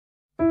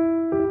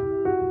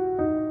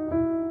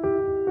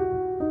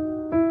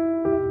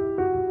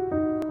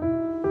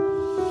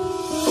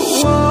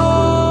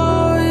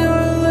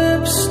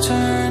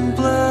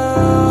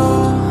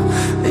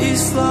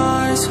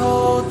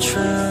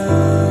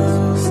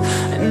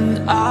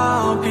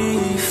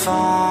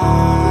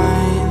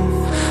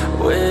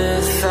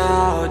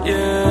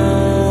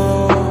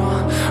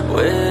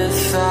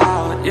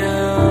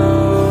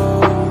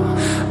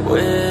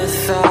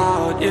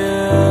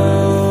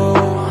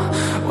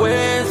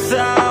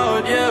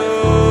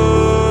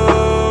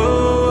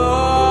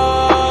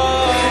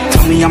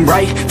me I'm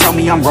right, tell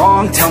me I'm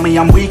wrong, tell me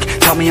I'm weak,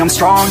 tell me I'm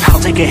strong. I'll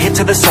take a hit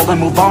to the soul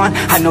and move on.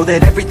 I know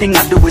that everything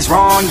I do is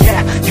wrong.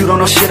 Yeah, you don't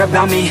know shit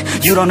about me,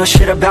 you don't know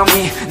shit about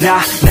me.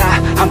 Nah,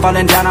 I'm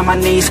falling down on my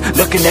knees,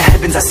 looking to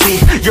heavens I see.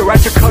 Your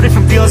eyes are coded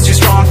from feelings too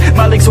strong.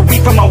 My legs are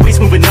weak from always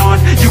moving on.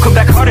 You come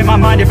back hard in my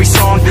mind every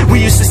song.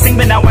 We used to sing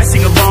but now I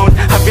sing alone.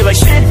 I feel like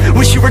shit,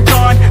 wish you were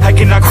gone. I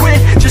cannot quit,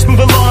 just move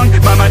along.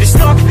 My mind is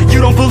stuck,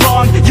 you don't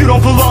belong, you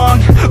don't belong.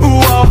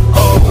 Ooh, oh,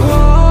 oh.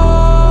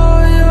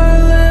 Oh, your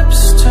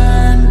lips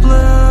turn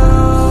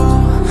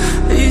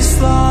blue.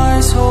 These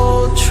lies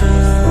hold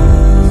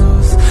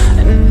truth,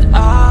 and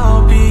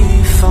I'll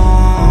be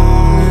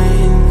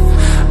fine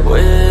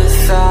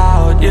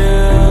without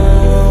you.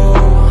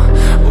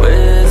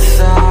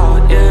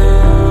 Without you.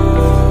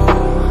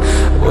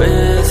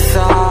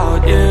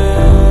 Without you.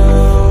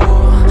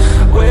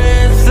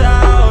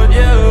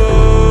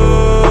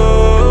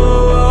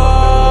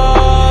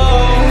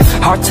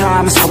 Hard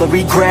times full of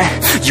regret.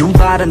 You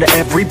lied under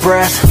every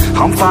breath.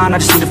 I'm fine, I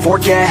just need to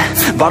forget.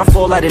 Bottle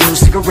full, light a new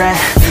cigarette.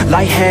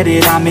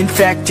 Lightheaded, I'm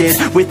infected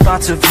with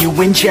thoughts of you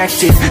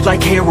injected,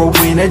 like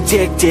heroin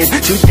addicted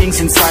to things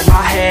inside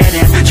my head.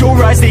 And your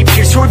eyes, they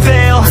pierce your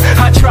veil.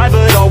 I try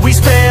but always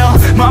fail.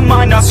 My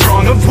mind not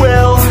strong of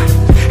will.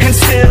 And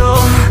still,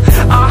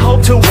 I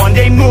hope to one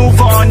day move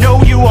on.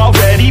 Know you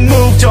already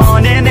moved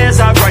on. And as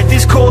I write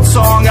this cold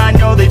song, I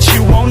know that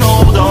you won't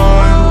hold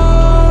on.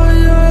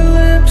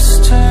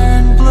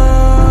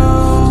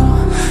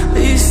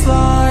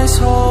 Lies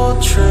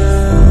hold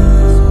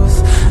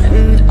truth,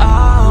 and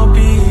I'll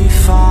be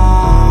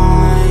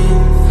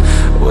fine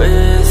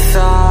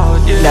without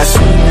you. That's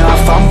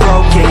enough, I'm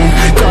broken,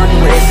 done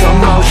with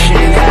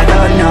emotion. Had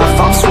enough,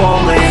 I'm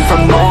swollen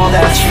from all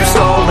that you've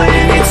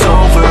stolen. It's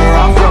over,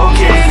 I'm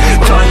broken,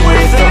 done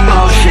with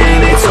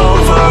emotion. It's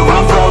over,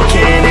 I'm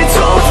broken, it's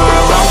over,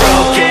 I'm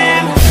broken.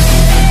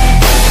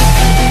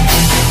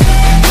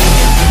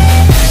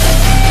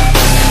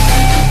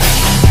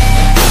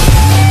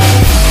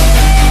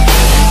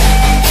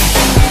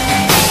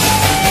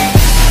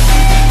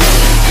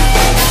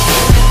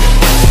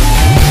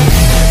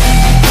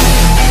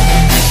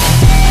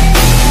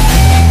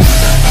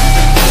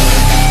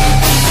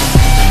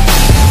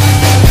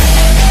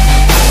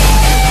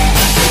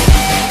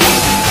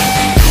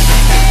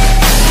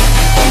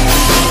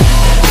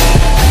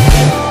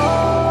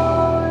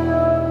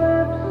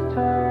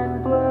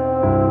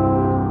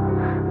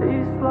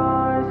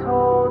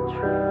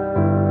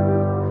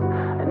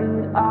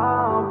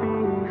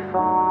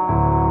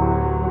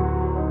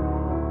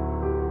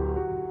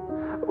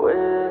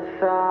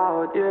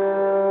 Without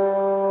you.